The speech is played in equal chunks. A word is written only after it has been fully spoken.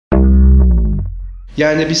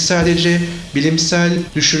Yani biz sadece bilimsel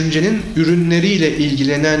düşüncenin ürünleriyle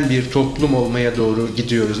ilgilenen bir toplum olmaya doğru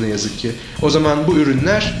gidiyoruz ne yazık ki. O zaman bu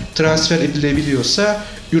ürünler transfer edilebiliyorsa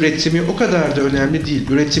üretimi o kadar da önemli değil.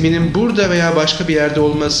 Üretiminin burada veya başka bir yerde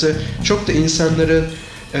olması çok da insanların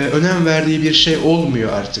önem verdiği bir şey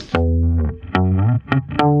olmuyor artık.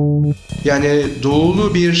 Yani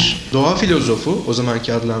doğulu bir doğa filozofu o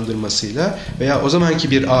zamanki adlandırmasıyla veya o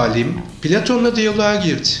zamanki bir alim Platon'la diyaloğa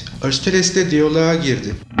girdi. Aristoteles'le diyaloğa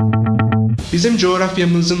girdi. Bizim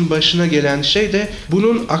coğrafyamızın başına gelen şey de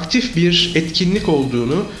bunun aktif bir etkinlik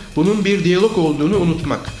olduğunu, bunun bir diyalog olduğunu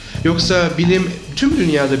unutmak. Yoksa bilim tüm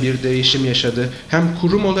dünyada bir değişim yaşadı. Hem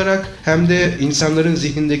kurum olarak hem de insanların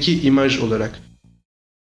zihnindeki imaj olarak.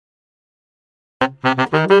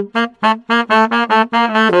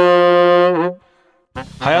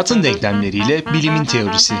 Hayatın denklemleriyle bilimin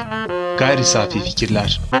teorisi. Gayrisafi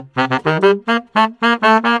fikirler.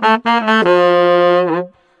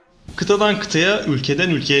 Kıtadan kıtaya, ülkeden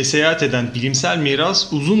ülkeye seyahat eden bilimsel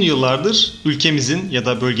miras uzun yıllardır ülkemizin ya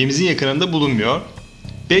da bölgemizin yakınında bulunmuyor.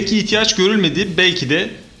 Belki ihtiyaç görülmedi, belki de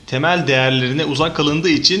temel değerlerine uzak kalındığı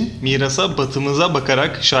için mirasa batımıza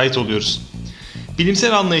bakarak şahit oluyoruz.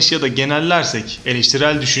 Bilimsel anlayış ya da genellersek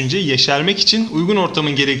eleştirel düşünce yeşermek için uygun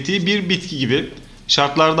ortamın gerektiği bir bitki gibi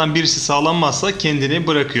şartlardan birisi sağlanmazsa kendini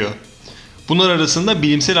bırakıyor. Bunlar arasında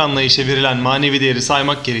bilimsel anlayışa verilen manevi değeri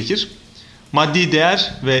saymak gerekir. Maddi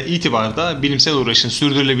değer ve itibar da bilimsel uğraşın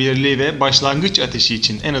sürdürülebilirliği ve başlangıç ateşi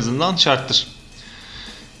için en azından şarttır.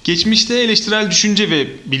 Geçmişte eleştirel düşünce ve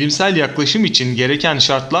bilimsel yaklaşım için gereken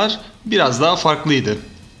şartlar biraz daha farklıydı.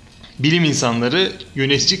 Bilim insanları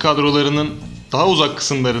yönetici kadrolarının daha uzak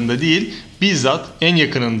kısımlarında değil, bizzat en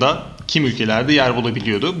yakınında kim ülkelerde yer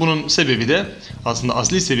bulabiliyordu. Bunun sebebi de aslında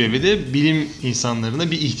asli sebebi de bilim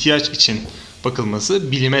insanlarına bir ihtiyaç için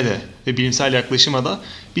bakılması, bilime de ve bilimsel yaklaşıma da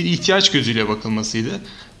bir ihtiyaç gözüyle bakılmasıydı.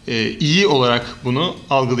 İyi olarak bunu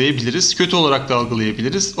algılayabiliriz, kötü olarak da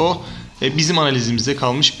algılayabiliriz. O bizim analizimize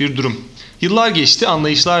kalmış bir durum. Yıllar geçti,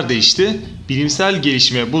 anlayışlar değişti. Bilimsel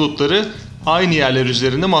gelişme bulutları aynı yerler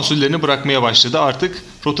üzerinde mahsullerini bırakmaya başladı. Artık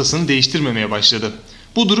rotasını değiştirmemeye başladı.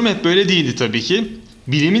 Bu durum hep böyle değildi tabii ki.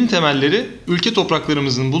 Bilimin temelleri ülke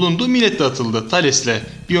topraklarımızın bulunduğu milletle atıldı. Thales'le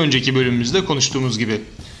bir önceki bölümümüzde konuştuğumuz gibi.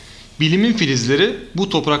 Bilimin filizleri bu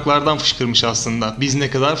topraklardan fışkırmış aslında. Biz ne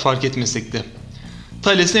kadar fark etmesek de.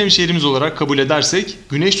 Thales'i hemşehrimiz olarak kabul edersek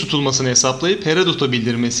güneş tutulmasını hesaplayıp Herodot'a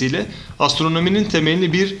bildirmesiyle astronominin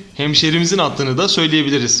temelini bir hemşehrimizin attığını da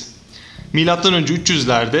söyleyebiliriz. Milattan önce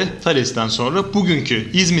 300'lerde Thales'ten sonra bugünkü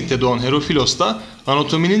İzmit'te doğan Herofilos da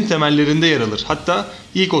anatominin temellerinde yer alır. Hatta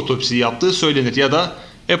ilk otopsi yaptığı söylenir ya da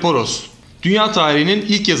Eporos. Dünya tarihinin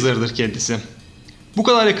ilk yazarıdır kendisi. Bu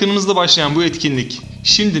kadar yakınımızda başlayan bu etkinlik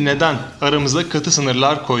şimdi neden aramızda katı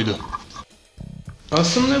sınırlar koydu?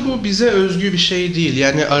 Aslında bu bize özgü bir şey değil.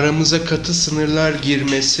 Yani aramıza katı sınırlar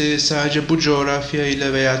girmesi sadece bu coğrafya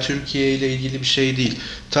ile veya Türkiye ile ilgili bir şey değil.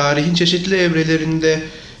 Tarihin çeşitli evrelerinde,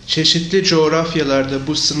 çeşitli coğrafyalarda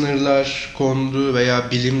bu sınırlar kondu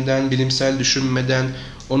veya bilimden, bilimsel düşünmeden,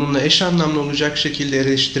 onunla eş anlamlı olacak şekilde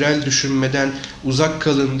eleştirel düşünmeden uzak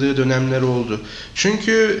kalındığı dönemler oldu.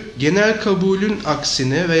 Çünkü genel kabulün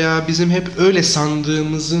aksine veya bizim hep öyle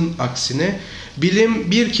sandığımızın aksine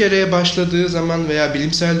bilim bir kere başladığı zaman veya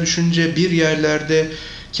bilimsel düşünce bir yerlerde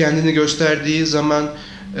kendini gösterdiği zaman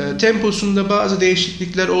temposunda bazı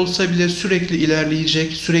değişiklikler olsa bile sürekli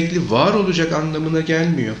ilerleyecek, sürekli var olacak anlamına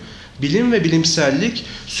gelmiyor. Bilim ve bilimsellik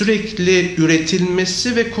sürekli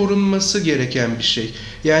üretilmesi ve korunması gereken bir şey.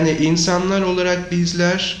 Yani insanlar olarak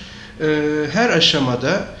bizler her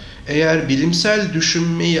aşamada eğer bilimsel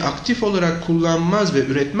düşünmeyi aktif olarak kullanmaz ve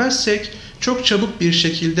üretmezsek çok çabuk bir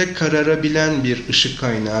şekilde kararabilen bir ışık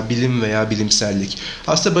kaynağı bilim veya bilimsellik.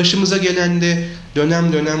 Aslında başımıza gelen de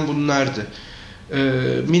dönem dönem bunlardı.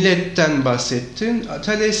 Miletten bahsettin.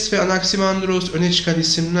 Thales ve Anaximandros öne çıkan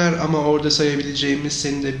isimler ama orada sayabileceğimiz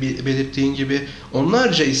senin de belirttiğin gibi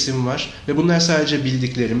onlarca isim var ve bunlar sadece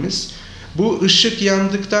bildiklerimiz. Bu ışık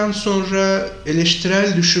yandıktan sonra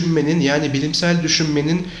eleştirel düşünmenin yani bilimsel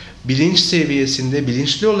düşünmenin bilinç seviyesinde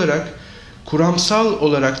bilinçli olarak, kuramsal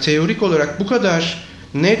olarak, teorik olarak bu kadar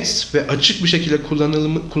net ve açık bir şekilde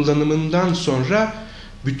kullanımından sonra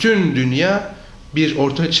bütün dünya bir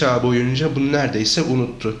orta çağ boyunca bunu neredeyse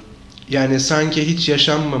unuttu. Yani sanki hiç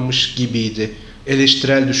yaşanmamış gibiydi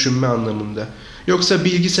eleştirel düşünme anlamında. Yoksa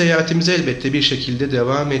bilgi seyahatimiz elbette bir şekilde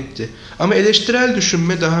devam etti. Ama eleştirel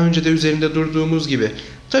düşünme daha önce de üzerinde durduğumuz gibi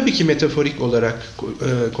tabii ki metaforik olarak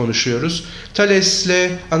konuşuyoruz. Thales'le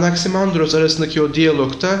Anaximandros arasındaki o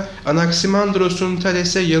diyalogta Anaximandros'un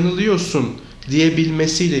Thales'e yanılıyorsun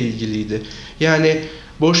diyebilmesiyle ilgiliydi. Yani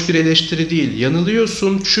boş bir eleştiri değil,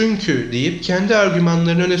 yanılıyorsun çünkü deyip kendi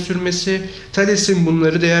argümanlarını öne sürmesi, Thales'in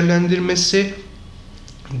bunları değerlendirmesi,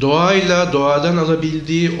 doğayla, doğadan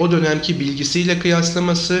alabildiği o dönemki bilgisiyle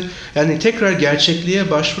kıyaslaması, yani tekrar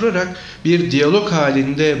gerçekliğe başvurarak bir diyalog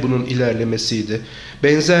halinde bunun ilerlemesiydi.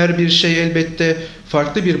 Benzer bir şey elbette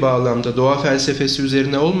farklı bir bağlamda doğa felsefesi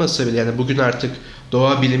üzerine olmasa bile, yani bugün artık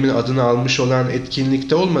doğa bilimin adını almış olan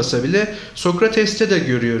etkinlikte olmasa bile Sokrates'te de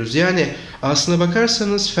görüyoruz. Yani aslına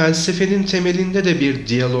bakarsanız felsefenin temelinde de bir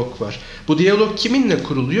diyalog var. Bu diyalog kiminle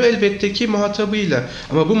kuruluyor? Elbette ki muhatabıyla.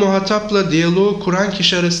 Ama bu muhatapla diyaloğu kuran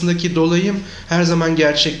kişi arasındaki dolayım her zaman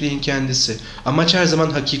gerçekliğin kendisi. Amaç her zaman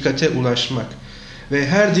hakikate ulaşmak. Ve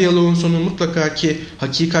her diyaloğun sonu mutlaka ki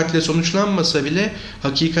hakikatle sonuçlanmasa bile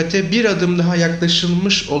hakikate bir adım daha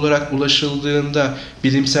yaklaşılmış olarak ulaşıldığında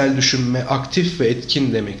bilimsel düşünme aktif ve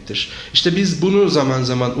etkin demektir. İşte biz bunu zaman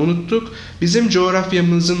zaman unuttuk. Bizim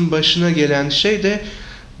coğrafyamızın başına gelen şey de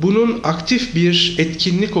bunun aktif bir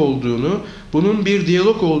etkinlik olduğunu, bunun bir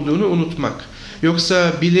diyalog olduğunu unutmak.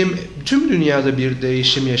 Yoksa bilim tüm dünyada bir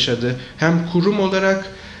değişim yaşadı. Hem kurum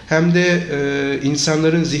olarak hem de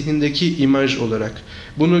insanların zihnindeki imaj olarak.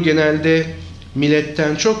 Bunu genelde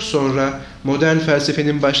miletten çok sonra modern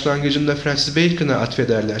felsefenin başlangıcında Francis Bacon'a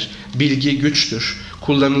atfederler. Bilgi güçtür.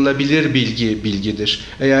 Kullanılabilir bilgi bilgidir.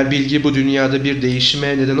 Eğer bilgi bu dünyada bir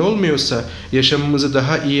değişime neden olmuyorsa, yaşamımızı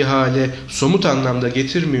daha iyi hale somut anlamda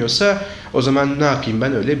getirmiyorsa, o zaman ne yapayım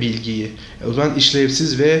ben öyle bilgiyi? O zaman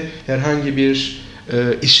işlevsiz ve herhangi bir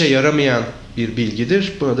işe yaramayan bir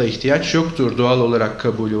bilgidir. Buna da ihtiyaç yoktur. Doğal olarak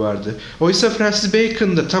kabulü vardı. Oysa Francis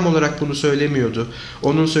Bacon da tam olarak bunu söylemiyordu.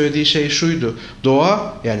 Onun söylediği şey şuydu.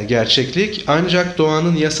 Doğa, yani gerçeklik, ancak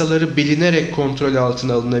doğanın yasaları bilinerek kontrol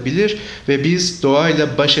altına alınabilir ve biz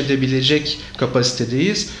doğayla baş edebilecek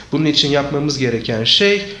kapasitedeyiz. Bunun için yapmamız gereken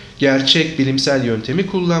şey gerçek bilimsel yöntemi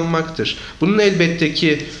kullanmaktır. Bunun elbette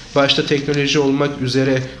ki başta teknoloji olmak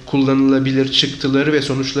üzere kullanılabilir çıktıları ve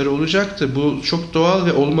sonuçları olacaktı. Bu çok doğal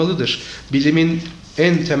ve olmalıdır. Bilimin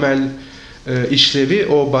en temel işlevi,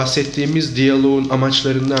 o bahsettiğimiz diyaloğun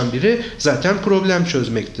amaçlarından biri zaten problem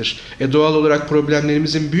çözmektir. Doğal olarak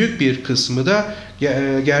problemlerimizin büyük bir kısmı da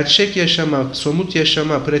gerçek yaşama, somut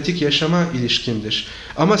yaşama, pratik yaşama ilişkindir.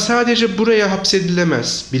 Ama sadece buraya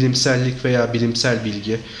hapsedilemez bilimsellik veya bilimsel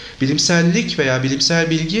bilgi. Bilimsellik veya bilimsel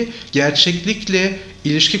bilgi gerçeklikle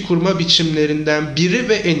ilişki kurma biçimlerinden biri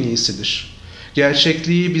ve en iyisidir.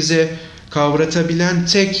 Gerçekliği bize kavratabilen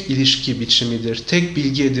tek ilişki biçimidir, tek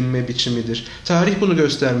bilgi edinme biçimidir. Tarih bunu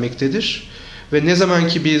göstermektedir. Ve ne zaman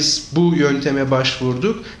ki biz bu yönteme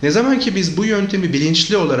başvurduk, ne zaman ki biz bu yöntemi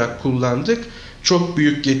bilinçli olarak kullandık, çok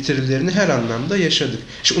büyük getirilerini her anlamda yaşadık.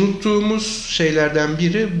 İşte unuttuğumuz şeylerden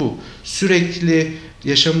biri bu. Sürekli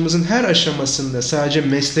yaşamımızın her aşamasında sadece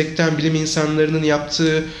meslekten bilim insanlarının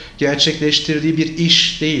yaptığı, gerçekleştirdiği bir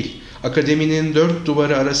iş değil. Akademinin dört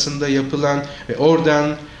duvarı arasında yapılan ve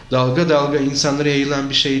oradan dalga dalga insanlara yayılan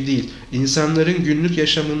bir şey değil. İnsanların günlük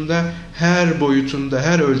yaşamında her boyutunda,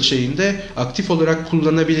 her ölçeğinde aktif olarak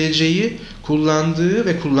kullanabileceği, kullandığı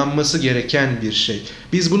ve kullanması gereken bir şey.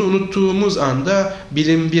 Biz bunu unuttuğumuz anda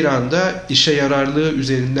bilim bir anda işe yararlığı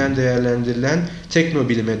üzerinden değerlendirilen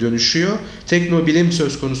teknobilime dönüşüyor. Teknobilim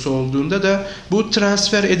söz konusu olduğunda da bu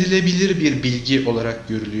transfer edilebilir bir bilgi olarak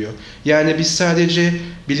görülüyor. Yani biz sadece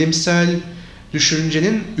bilimsel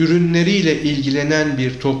düşüncenin ürünleriyle ilgilenen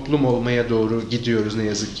bir toplum olmaya doğru gidiyoruz ne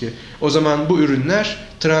yazık ki. O zaman bu ürünler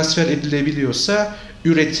transfer edilebiliyorsa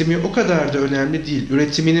üretimi o kadar da önemli değil.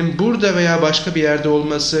 Üretiminin burada veya başka bir yerde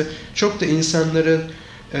olması çok da insanların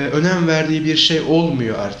önem verdiği bir şey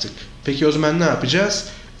olmuyor artık. Peki o zaman ne yapacağız?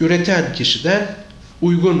 Üreten kişiden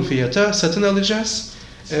uygun fiyata satın alacağız.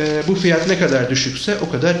 Bu fiyat ne kadar düşükse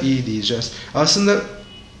o kadar iyi diyeceğiz. Aslında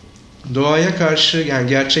doğaya karşı, yani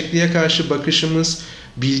gerçekliğe karşı bakışımız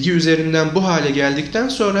bilgi üzerinden bu hale geldikten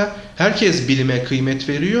sonra herkes bilime kıymet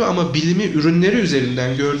veriyor ama bilimi ürünleri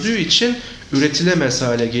üzerinden gördüğü için üretilemez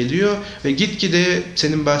hale geliyor ve gitgide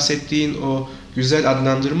senin bahsettiğin o güzel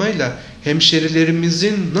adlandırmayla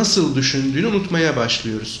hemşerilerimizin nasıl düşündüğünü unutmaya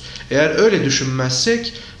başlıyoruz. Eğer öyle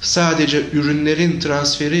düşünmezsek sadece ürünlerin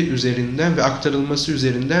transferi üzerinden ve aktarılması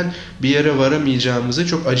üzerinden bir yere varamayacağımızı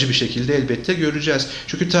çok acı bir şekilde elbette göreceğiz.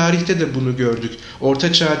 Çünkü tarihte de bunu gördük.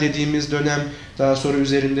 Orta Çağ dediğimiz dönem, daha sonra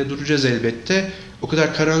üzerinde duracağız elbette, o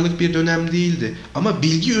kadar karanlık bir dönem değildi. Ama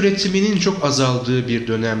bilgi üretiminin çok azaldığı bir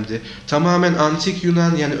dönemdi. Tamamen antik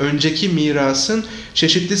Yunan, yani önceki mirasın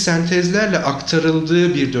çeşitli sentezlerle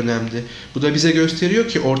aktarıldığı bir dönemdi. Bu da bize gösteriyor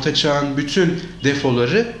ki Orta Çağ'ın bütün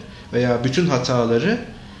defoları veya bütün hataları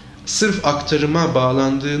sırf aktarıma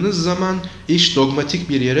bağlandığınız zaman iş dogmatik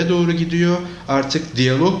bir yere doğru gidiyor. Artık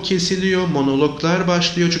diyalog kesiliyor, monologlar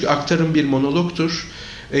başlıyor. Çünkü aktarım bir monologtur.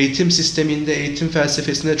 eğitim sisteminde, eğitim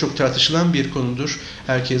felsefesinde çok tartışılan bir konudur.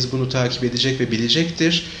 Herkes bunu takip edecek ve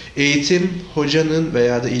bilecektir. Eğitim, hocanın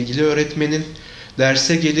veya da ilgili öğretmenin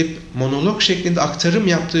derse gelip monolog şeklinde aktarım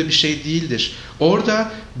yaptığı bir şey değildir.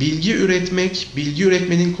 Orada bilgi üretmek, bilgi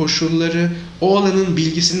üretmenin koşulları, o alanın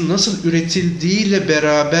bilgisinin nasıl üretildiğiyle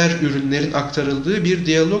beraber ürünlerin aktarıldığı bir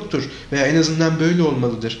diyalogtur. Veya en azından böyle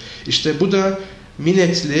olmalıdır. İşte bu da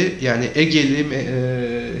Milletli, yani Egeli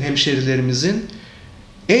hemşerilerimizin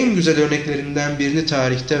en güzel örneklerinden birini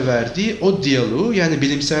tarihte verdiği o diyaloğu, yani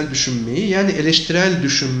bilimsel düşünmeyi, yani eleştirel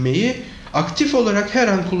düşünmeyi aktif olarak her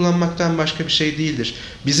an kullanmaktan başka bir şey değildir.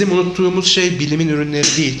 Bizim unuttuğumuz şey bilimin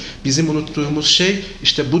ürünleri değil. Bizim unuttuğumuz şey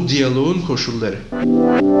işte bu diyaloğun koşulları.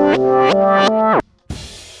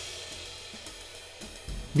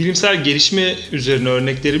 Bilimsel gelişme üzerine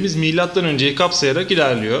örneklerimiz milattan önceyi kapsayarak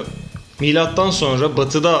ilerliyor. Milattan sonra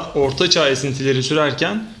batıda Orta Çağ esintileri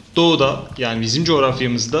sürerken doğuda, yani bizim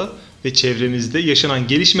coğrafyamızda ve çevremizde yaşanan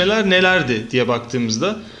gelişmeler nelerdi diye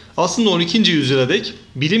baktığımızda aslında 12. yüzyıla dek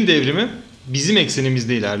bilim devrimi bizim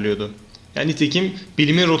eksenimizde ilerliyordu. Yani nitekim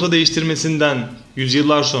bilimin rota değiştirmesinden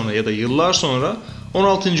yüzyıllar sonra ya da yıllar sonra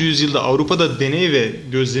 16. yüzyılda Avrupa'da deney ve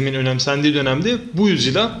gözlemin önemsendiği dönemde bu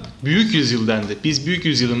yüzyıla büyük yüzyıl dendi. Biz büyük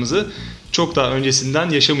yüzyılımızı çok daha öncesinden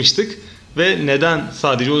yaşamıştık ve neden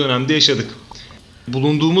sadece o dönemde yaşadık?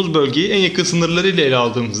 Bulunduğumuz bölgeyi en yakın sınırlarıyla ele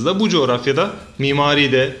aldığımızda bu coğrafyada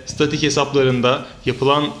mimaride, statik hesaplarında,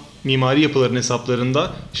 yapılan mimari yapıların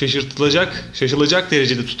hesaplarında şaşılacak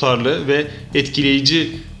derecede tutarlı ve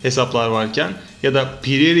etkileyici hesaplar varken ya da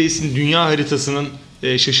Piri Reis'in dünya haritasının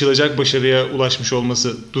şaşılacak başarıya ulaşmış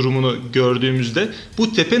olması durumunu gördüğümüzde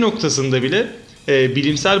bu tepe noktasında bile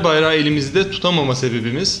bilimsel bayrağı elimizde tutamama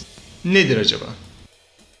sebebimiz nedir acaba?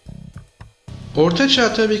 Orta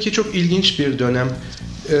Çağ tabii ki çok ilginç bir dönem.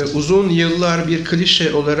 Uzun yıllar bir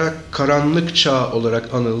klişe olarak karanlık çağ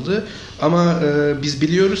olarak anıldı. Ama biz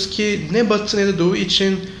biliyoruz ki ne Batı ne de Doğu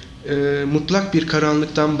için mutlak bir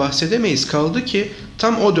karanlıktan bahsedemeyiz. Kaldı ki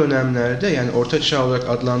tam o dönemlerde, yani Orta Çağ olarak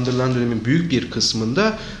adlandırılan dönemin büyük bir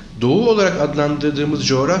kısmında Doğu olarak adlandırdığımız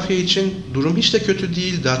coğrafya için durum hiç de kötü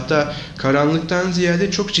değildi. Hatta karanlıktan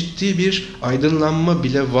ziyade çok ciddi bir aydınlanma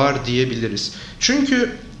bile var diyebiliriz.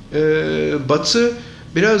 Çünkü Batı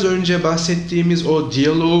biraz önce bahsettiğimiz o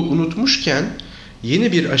diyaloğu unutmuşken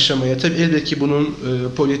yeni bir aşamaya, tabii elbette ki bunun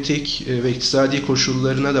politik ve iktisadi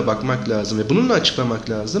koşullarına da bakmak lazım ve bununla açıklamak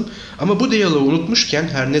lazım. Ama bu diyaloğu unutmuşken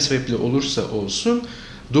her ne sebeple olursa olsun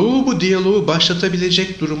Doğu bu diyaloğu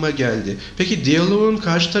başlatabilecek duruma geldi. Peki diyaloğun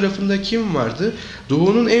karşı tarafında kim vardı?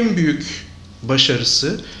 Doğu'nun en büyük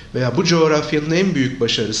başarısı veya bu coğrafyanın en büyük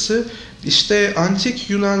başarısı işte antik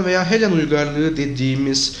Yunan veya Helen uygarlığı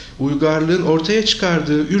dediğimiz uygarlığın ortaya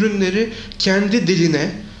çıkardığı ürünleri kendi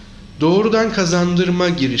diline doğrudan kazandırma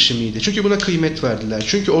girişimiydi. Çünkü buna kıymet verdiler.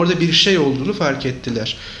 Çünkü orada bir şey olduğunu fark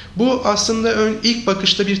ettiler. Bu aslında ilk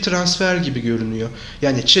bakışta bir transfer gibi görünüyor.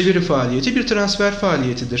 Yani çeviri faaliyeti bir transfer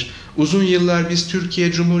faaliyetidir. Uzun yıllar biz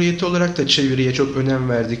Türkiye Cumhuriyeti olarak da çeviriye çok önem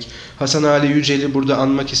verdik. Hasan Ali Yücel'i burada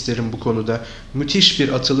anmak isterim bu konuda. Müthiş bir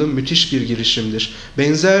atılım, müthiş bir girişimdir.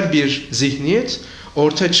 Benzer bir zihniyet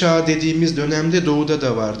Orta Çağ dediğimiz dönemde Doğu'da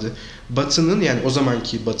da vardı. Batı'nın, yani o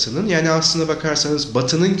zamanki Batı'nın, yani aslına bakarsanız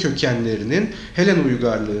Batı'nın kökenlerinin, Helen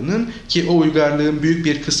uygarlığının, ki o uygarlığın büyük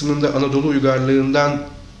bir kısmının da Anadolu uygarlığından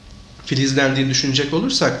filizlendiğini düşünecek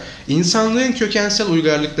olursak, insanlığın kökensel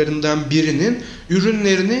uygarlıklarından birinin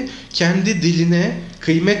ürünlerini kendi diline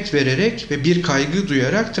kıymet vererek ve bir kaygı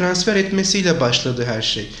duyarak transfer etmesiyle başladı her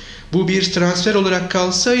şey. Bu bir transfer olarak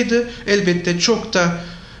kalsaydı elbette çok da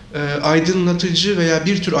aydınlatıcı veya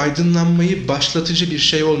bir tür aydınlanmayı başlatıcı bir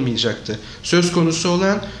şey olmayacaktı. Söz konusu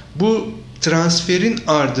olan bu transferin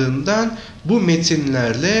ardından bu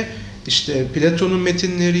metinlerle, işte Platon'un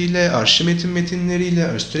metinleriyle, Arşimet'in metinleriyle,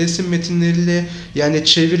 Aristoteles'in metinleriyle, yani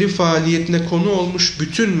çeviri faaliyetine konu olmuş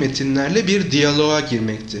bütün metinlerle bir diyaloğa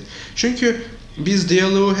girmekti. Çünkü biz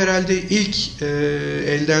diyaloğu herhalde ilk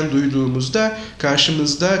elden duyduğumuzda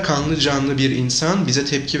karşımızda kanlı canlı bir insan, bize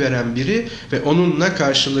tepki veren biri ve onunla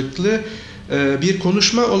karşılıklı bir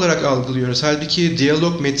konuşma olarak algılıyoruz. Halbuki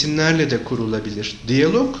diyalog metinlerle de kurulabilir.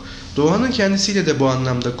 Diyalog doğanın kendisiyle de bu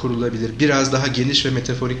anlamda kurulabilir. Biraz daha geniş ve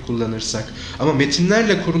metaforik kullanırsak. Ama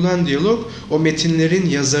metinlerle kurulan diyalog o metinlerin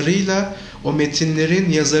yazarıyla, o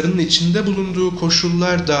metinlerin yazarının içinde bulunduğu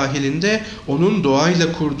koşullar dahilinde onun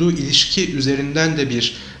doğayla kurduğu ilişki üzerinden de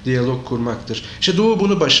bir diyalog kurmaktır. İşte Doğu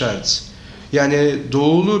bunu başardı. Yani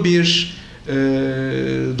doğulu bir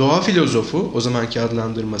doğa filozofu, o zamanki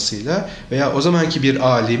adlandırmasıyla veya o zamanki bir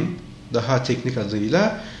alim, daha teknik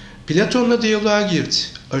adıyla Platon'la diyaloğa girdi.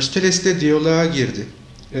 Aristoteles'le diyaloğa girdi.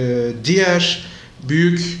 Diğer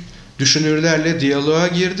büyük düşünürlerle diyaloğa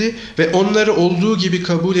girdi ve onları olduğu gibi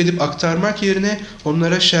kabul edip aktarmak yerine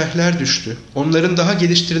onlara şerhler düştü. Onların daha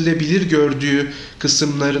geliştirilebilir gördüğü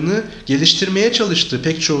kısımlarını geliştirmeye çalıştı.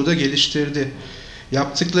 Pek çoğu da geliştirdi.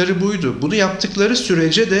 Yaptıkları buydu. Bunu yaptıkları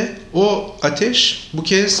sürece de o ateş bu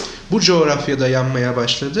kez bu coğrafyada yanmaya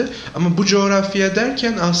başladı. Ama bu coğrafya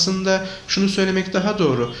derken aslında şunu söylemek daha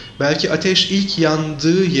doğru. Belki ateş ilk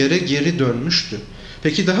yandığı yere geri dönmüştü.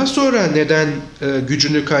 Peki daha sonra neden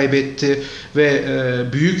gücünü kaybetti ve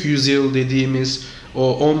büyük yüzyıl dediğimiz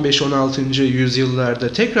o 15-16.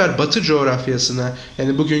 yüzyıllarda tekrar Batı coğrafyasına,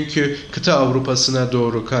 yani bugünkü kıta Avrupa'sına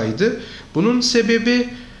doğru kaydı? Bunun sebebi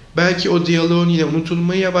belki o diyaloğun yine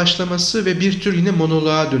unutulmaya başlaması ve bir tür yine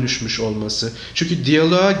monoloğa dönüşmüş olması. Çünkü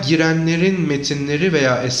diyaloğa girenlerin metinleri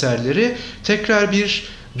veya eserleri tekrar bir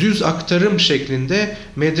düz aktarım şeklinde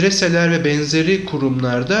medreseler ve benzeri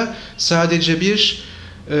kurumlarda sadece bir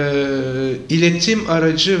iletim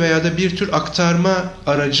aracı veya da bir tür aktarma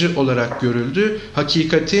aracı olarak görüldü.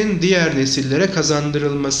 Hakikatin diğer nesillere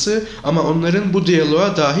kazandırılması ama onların bu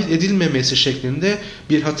diyaloğa dahil edilmemesi şeklinde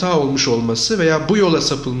bir hata olmuş olması veya bu yola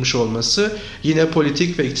sapılmış olması, yine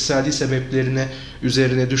politik ve iktisadi sebeplerine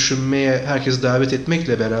üzerine düşünmeye herkes davet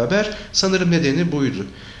etmekle beraber sanırım nedeni buydu.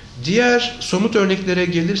 Diğer somut örneklere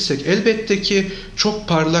gelirsek elbette ki çok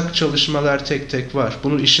parlak çalışmalar tek tek var.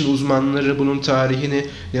 Bunun işin uzmanları bunun tarihini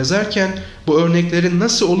yazarken bu örneklerin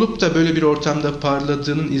nasıl olup da böyle bir ortamda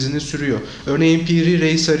parladığının izini sürüyor. Örneğin Piri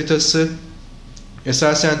Reis haritası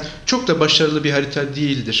esasen çok da başarılı bir harita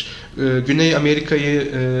değildir. Güney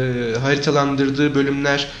Amerika'yı haritalandırdığı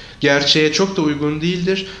bölümler gerçeğe çok da uygun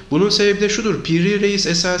değildir. Bunun sebebi de şudur. Piri Reis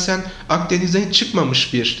esasen Akdeniz'den hiç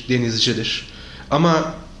çıkmamış bir denizcidir.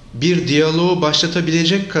 Ama bir diyaloğu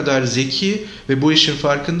başlatabilecek kadar zeki ve bu işin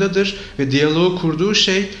farkındadır ve diyaloğu kurduğu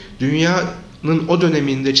şey dünyanın o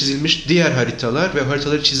döneminde çizilmiş diğer haritalar ve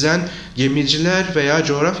haritaları çizen gemiciler veya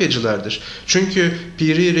coğrafyacılardır. Çünkü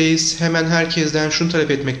Piri Reis hemen herkesten şunu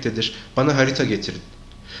talep etmektedir: bana harita getirin.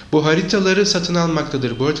 Bu haritaları satın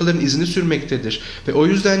almaktadır, bu haritaların izini sürmektedir ve o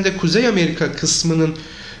yüzden de Kuzey Amerika kısmının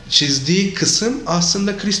çizdiği kısım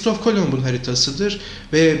aslında Kristof Kolomb'un haritasıdır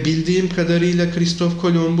ve bildiğim kadarıyla Kristof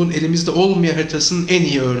Kolomb'un elimizde olmayan haritasının en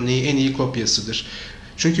iyi örneği, en iyi kopyasıdır.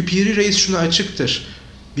 Çünkü Piri Reis şuna açıktır: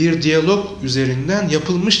 bir diyalog üzerinden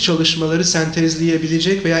yapılmış çalışmaları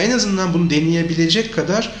sentezleyebilecek veya en azından bunu deneyebilecek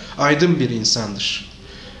kadar aydın bir insandır.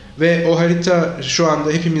 Ve o harita şu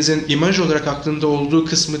anda hepimizin imaj olarak aklında olduğu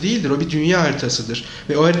kısmı değildir. O bir dünya haritasıdır.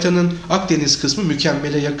 Ve o haritanın Akdeniz kısmı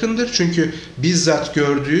mükemmele yakındır. Çünkü bizzat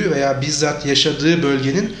gördüğü veya bizzat yaşadığı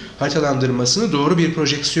bölgenin haritalandırmasını doğru bir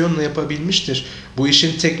projeksiyonla yapabilmiştir. Bu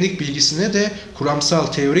işin teknik bilgisine de, kuramsal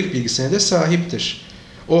teorik bilgisine de sahiptir.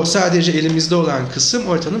 O sadece elimizde olan kısım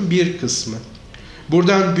haritanın bir kısmı.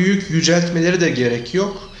 Buradan büyük yüceltmeleri de gerek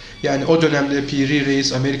yok. Yani o dönemde Piri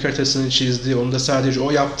Reis Amerika haritasını çizdi, onu da sadece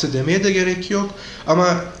o yaptı demeye de gerek yok.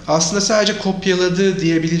 Ama aslında sadece kopyaladı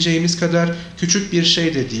diyebileceğimiz kadar küçük bir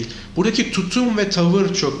şey de değil. Buradaki tutum ve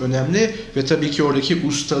tavır çok önemli ve tabii ki oradaki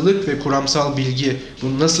ustalık ve kuramsal bilgi,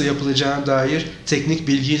 bunun nasıl yapılacağına dair teknik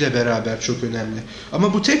bilgiyle beraber çok önemli.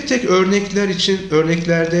 Ama bu tek tek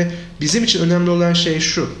örneklerde bizim için önemli olan şey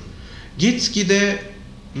şu: gitgide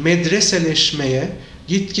medreseleşmeye,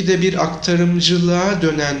 gitgide bir aktarımcılığa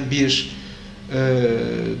dönen bir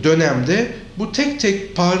dönemde bu tek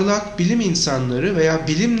tek parlak bilim insanları veya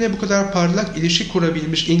bilimle bu kadar parlak ilişki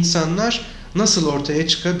kurabilmiş insanlar nasıl ortaya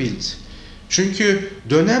çıkabildi? Çünkü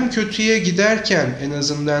dönem kötüye giderken en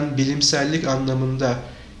azından bilimsellik anlamında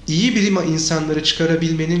iyi bilim insanları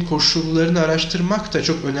çıkarabilmenin koşullarını araştırmak da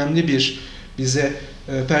çok önemli bir bize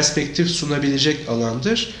perspektif sunabilecek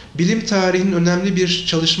alandır. Bilim tarihinin önemli bir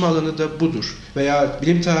çalışma alanı da budur. Veya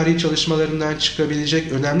bilim tarihi çalışmalarından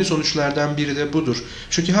çıkabilecek önemli sonuçlardan biri de budur.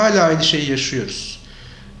 Çünkü hala aynı şeyi yaşıyoruz.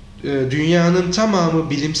 Dünyanın tamamı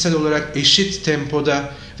bilimsel olarak eşit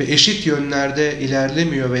tempoda ve eşit yönlerde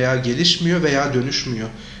ilerlemiyor veya gelişmiyor veya dönüşmüyor.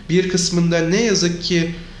 Bir kısmında ne yazık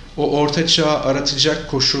ki o orta çağı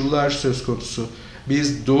aratacak koşullar söz konusu.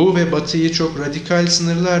 Biz Doğu ve Batı'yı çok radikal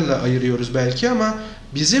sınırlarla ayırıyoruz belki ama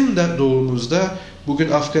bizim de doğumuzda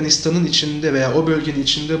bugün Afganistan'ın içinde veya o bölgenin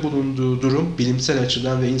içinde bulunduğu durum bilimsel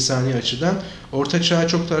açıdan ve insani açıdan Orta Çağ'ı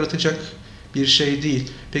çok da aratacak bir şey değil.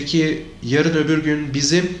 Peki yarın öbür gün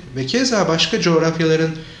bizim ve keza başka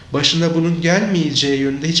coğrafyaların başına bunun gelmeyeceği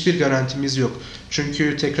yönünde hiçbir garantimiz yok.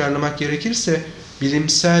 Çünkü tekrarlamak gerekirse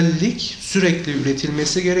bilimsellik sürekli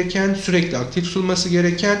üretilmesi gereken, sürekli aktif tutulması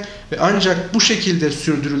gereken ve ancak bu şekilde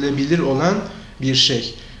sürdürülebilir olan bir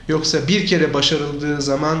şey. Yoksa bir kere başarıldığı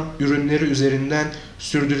zaman ürünleri üzerinden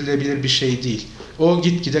sürdürülebilir bir şey değil. O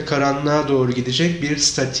gitgide karanlığa doğru gidecek bir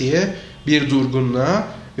statiğe, bir durgunluğa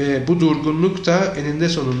Ve bu durgunluk da eninde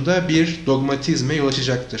sonunda bir dogmatizme yol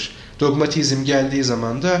açacaktır. Dogmatizm geldiği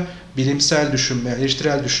zaman da bilimsel düşünme,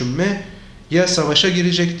 eleştirel düşünme ya savaşa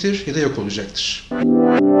girecektir ya da yok olacaktır.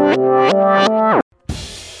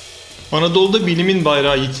 Anadolu'da bilimin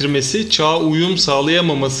bayrağı yitirmesi çağa uyum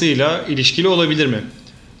sağlayamamasıyla ilişkili olabilir mi?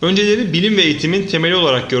 Önceleri bilim ve eğitimin temeli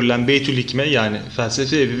olarak görülen Beytülhikme yani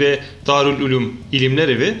felsefe evi ve Darülülüm ilimler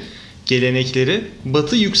evi gelenekleri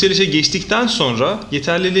Batı yükselişe geçtikten sonra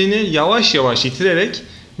yeterliliğini yavaş yavaş yitirerek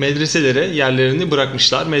medreselere yerlerini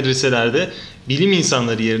bırakmışlar. Medreselerde bilim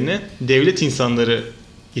insanları yerine devlet insanları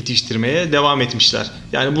yetiştirmeye devam etmişler.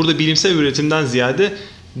 Yani burada bilimsel üretimden ziyade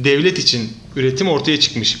devlet için üretim ortaya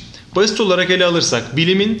çıkmış. Basit olarak ele alırsak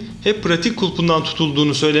bilimin hep pratik kulpundan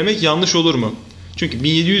tutulduğunu söylemek yanlış olur mu? Çünkü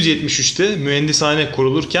 1773'te mühendishane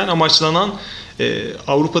kurulurken amaçlanan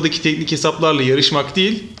Avrupa'daki teknik hesaplarla yarışmak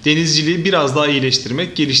değil, denizciliği biraz daha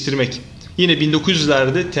iyileştirmek, geliştirmek. Yine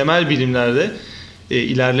 1900'lerde temel bilimlerde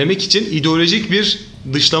ilerlemek için ideolojik bir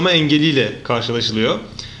dışlama engeliyle karşılaşılıyor.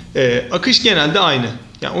 Akış genelde aynı.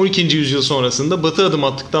 Yani 12. yüzyıl sonrasında Batı adım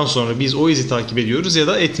attıktan sonra biz o izi takip ediyoruz ya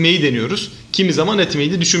da etmeyi deniyoruz. Kimi zaman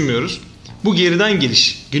etmeyi de düşünmüyoruz. Bu geriden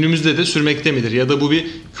geliş günümüzde de sürmekte midir? Ya da bu bir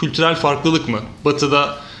kültürel farklılık mı?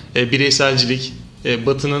 Batı'da bireyselcilik,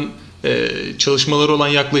 Batı'nın çalışmaları olan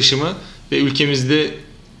yaklaşımı ve ülkemizde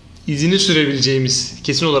izini sürebileceğimiz,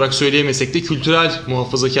 kesin olarak söyleyemesek de kültürel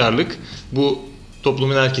muhafazakarlık, bu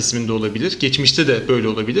toplumun her kesiminde olabilir. Geçmişte de böyle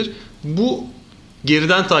olabilir. Bu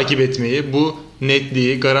geriden takip etmeyi, bu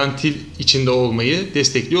netliği, garanti içinde olmayı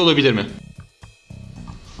destekliyor olabilir mi?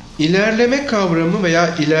 İlerleme kavramı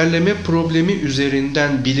veya ilerleme problemi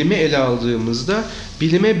üzerinden bilimi ele aldığımızda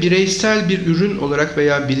bilime bireysel bir ürün olarak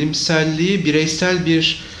veya bilimselliği bireysel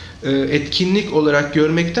bir etkinlik olarak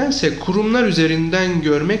görmektense kurumlar üzerinden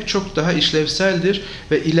görmek çok daha işlevseldir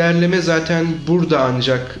ve ilerleme zaten burada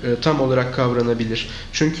ancak tam olarak kavranabilir.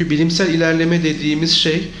 Çünkü bilimsel ilerleme dediğimiz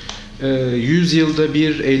şey 100 yılda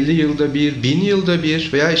bir, 50 yılda bir, 1000 yılda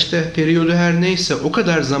bir veya işte periyodu her neyse o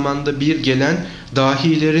kadar zamanda bir gelen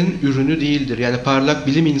dahilerin ürünü değildir. Yani parlak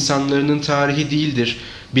bilim insanlarının tarihi değildir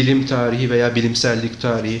bilim tarihi veya bilimsellik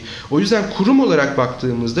tarihi. O yüzden kurum olarak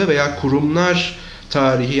baktığımızda veya kurumlar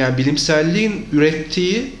tarihi yani bilimselliğin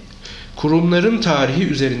ürettiği kurumların tarihi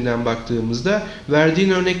üzerinden baktığımızda verdiğin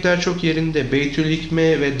örnekler çok yerinde.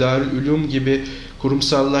 Beytülhikme ve Darülülüm gibi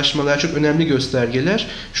kurumsallaşmalar çok önemli göstergeler.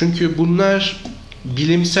 Çünkü bunlar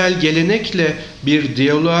bilimsel gelenekle bir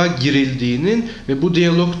diyaloğa girildiğinin ve bu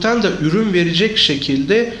diyalogtan da ürün verecek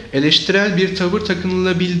şekilde eleştirel bir tavır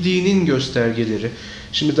takınılabildiğinin göstergeleri.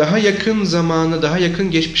 Şimdi daha yakın zamana, daha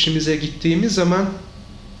yakın geçmişimize gittiğimiz zaman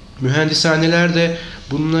mühendishaneler de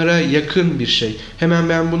bunlara yakın bir şey. Hemen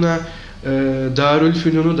ben buna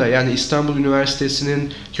Darülfünun'u da yani İstanbul Üniversitesi'nin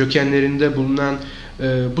kökenlerinde bulunan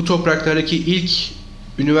bu topraklardaki ilk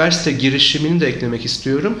üniversite girişimini de eklemek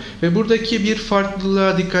istiyorum. Ve buradaki bir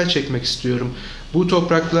farklılığa dikkat çekmek istiyorum. Bu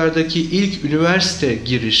topraklardaki ilk üniversite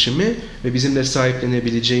girişimi ve bizim de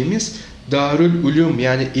sahiplenebileceğimiz Darülülüm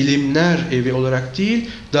yani ilimler evi olarak değil,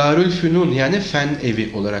 Darülfünun yani fen evi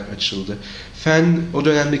olarak açıldı. Fen o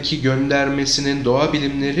dönemdeki göndermesinin doğa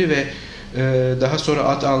bilimleri ve daha sonra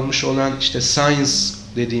ad almış olan işte science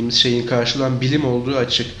dediğimiz şeyin karşılan bilim olduğu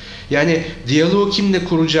açık. Yani diyaloğu kimle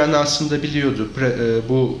kuracağını aslında biliyordu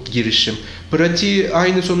bu girişim. Pratiği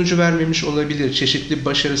aynı sonucu vermemiş olabilir. Çeşitli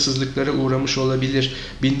başarısızlıklara uğramış olabilir.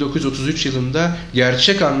 1933 yılında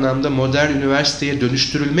gerçek anlamda modern üniversiteye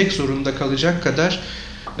dönüştürülmek zorunda kalacak kadar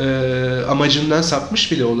amacından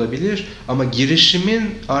sapmış bile olabilir. Ama girişimin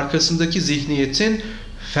arkasındaki zihniyetin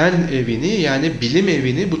fen evini yani bilim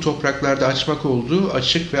evini bu topraklarda açmak olduğu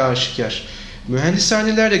açık ve aşikar.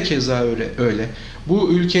 Mühendishaneler de keza öyle. Bu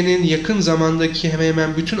ülkenin yakın zamandaki hemen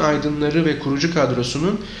hemen bütün aydınları ve kurucu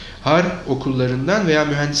kadrosunun harp okullarından veya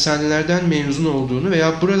mühendishanelerden mezun olduğunu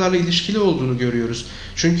veya buralarla ilişkili olduğunu görüyoruz.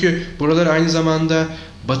 Çünkü buralar aynı zamanda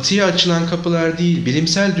batıya açılan kapılar değil,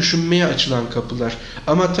 bilimsel düşünmeye açılan kapılar.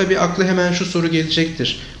 Ama tabii akla hemen şu soru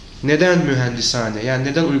gelecektir. Neden mühendishane? Yani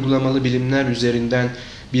neden uygulamalı bilimler üzerinden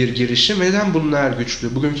bir girişim? Neden bunlar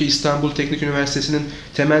güçlü? Bugünkü İstanbul Teknik Üniversitesi'nin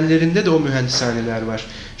temellerinde de o mühendishaneler var.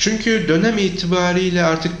 Çünkü dönem itibariyle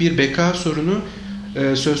artık bir beka sorunu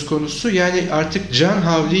söz konusu. Yani artık can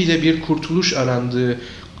havliyle bir kurtuluş arandığı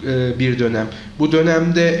bir dönem. Bu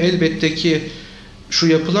dönemde elbette ki şu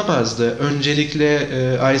yapılamazdı. Öncelikle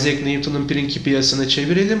Isaac Newton'un Principia'sını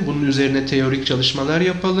çevirelim. Bunun üzerine teorik çalışmalar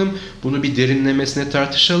yapalım. Bunu bir derinlemesine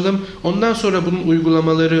tartışalım. Ondan sonra bunun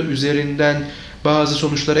uygulamaları üzerinden bazı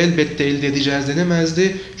sonuçları elbette elde edeceğiz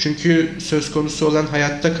denemezdi. Çünkü söz konusu olan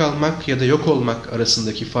hayatta kalmak ya da yok olmak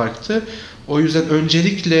arasındaki farktı. O yüzden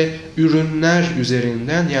öncelikle ürünler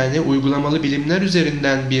üzerinden, yani uygulamalı bilimler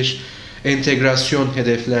üzerinden bir entegrasyon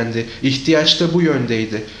hedeflendi. İhtiyaç da bu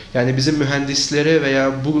yöndeydi. Yani bizim mühendislere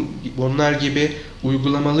veya onlar gibi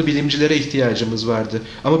uygulamalı bilimcilere ihtiyacımız vardı.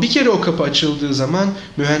 Ama bir kere o kapı açıldığı zaman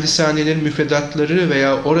mühendishanelerin müfredatları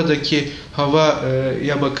veya oradaki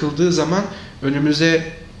havaya bakıldığı zaman önümüze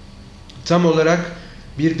tam olarak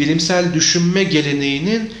bir bilimsel düşünme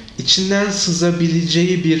geleneğinin içinden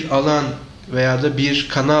sızabileceği bir alan veya da bir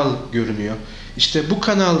kanal görünüyor. İşte bu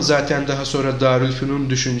kanal zaten daha sonra Darülfünun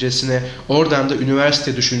düşüncesine, oradan da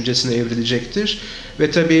üniversite düşüncesine evrilecektir.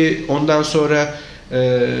 Ve tabii ondan sonra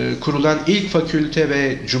kurulan ilk fakülte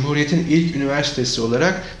ve Cumhuriyet'in ilk üniversitesi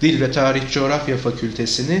olarak Dil ve Tarih Coğrafya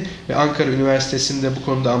Fakültesini ve Ankara Üniversitesi'nde bu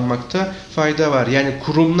konuda anmakta fayda var. Yani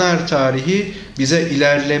kurumlar tarihi bize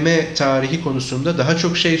ilerleme tarihi konusunda daha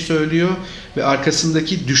çok şey söylüyor ve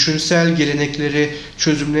arkasındaki düşünsel gelenekleri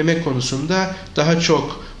çözümleme konusunda daha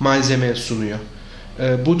çok malzeme sunuyor.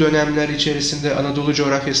 Bu dönemler içerisinde Anadolu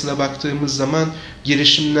coğrafyasına baktığımız zaman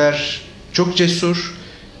girişimler çok cesur,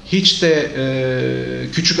 hiç de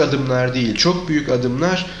küçük adımlar değil, çok büyük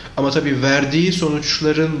adımlar, ama tabii verdiği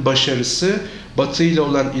sonuçların başarısı, Batı ile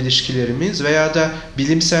olan ilişkilerimiz veya da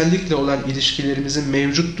bilimsellikle olan ilişkilerimizin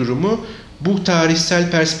mevcut durumu bu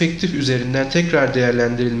tarihsel perspektif üzerinden tekrar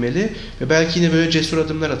değerlendirilmeli ve belki yine böyle cesur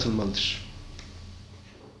adımlar atılmalıdır.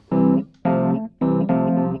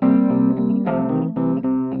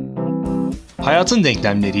 Hayatın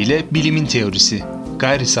denklemleriyle bilimin teorisi.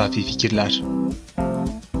 Gayrisafi fikirler.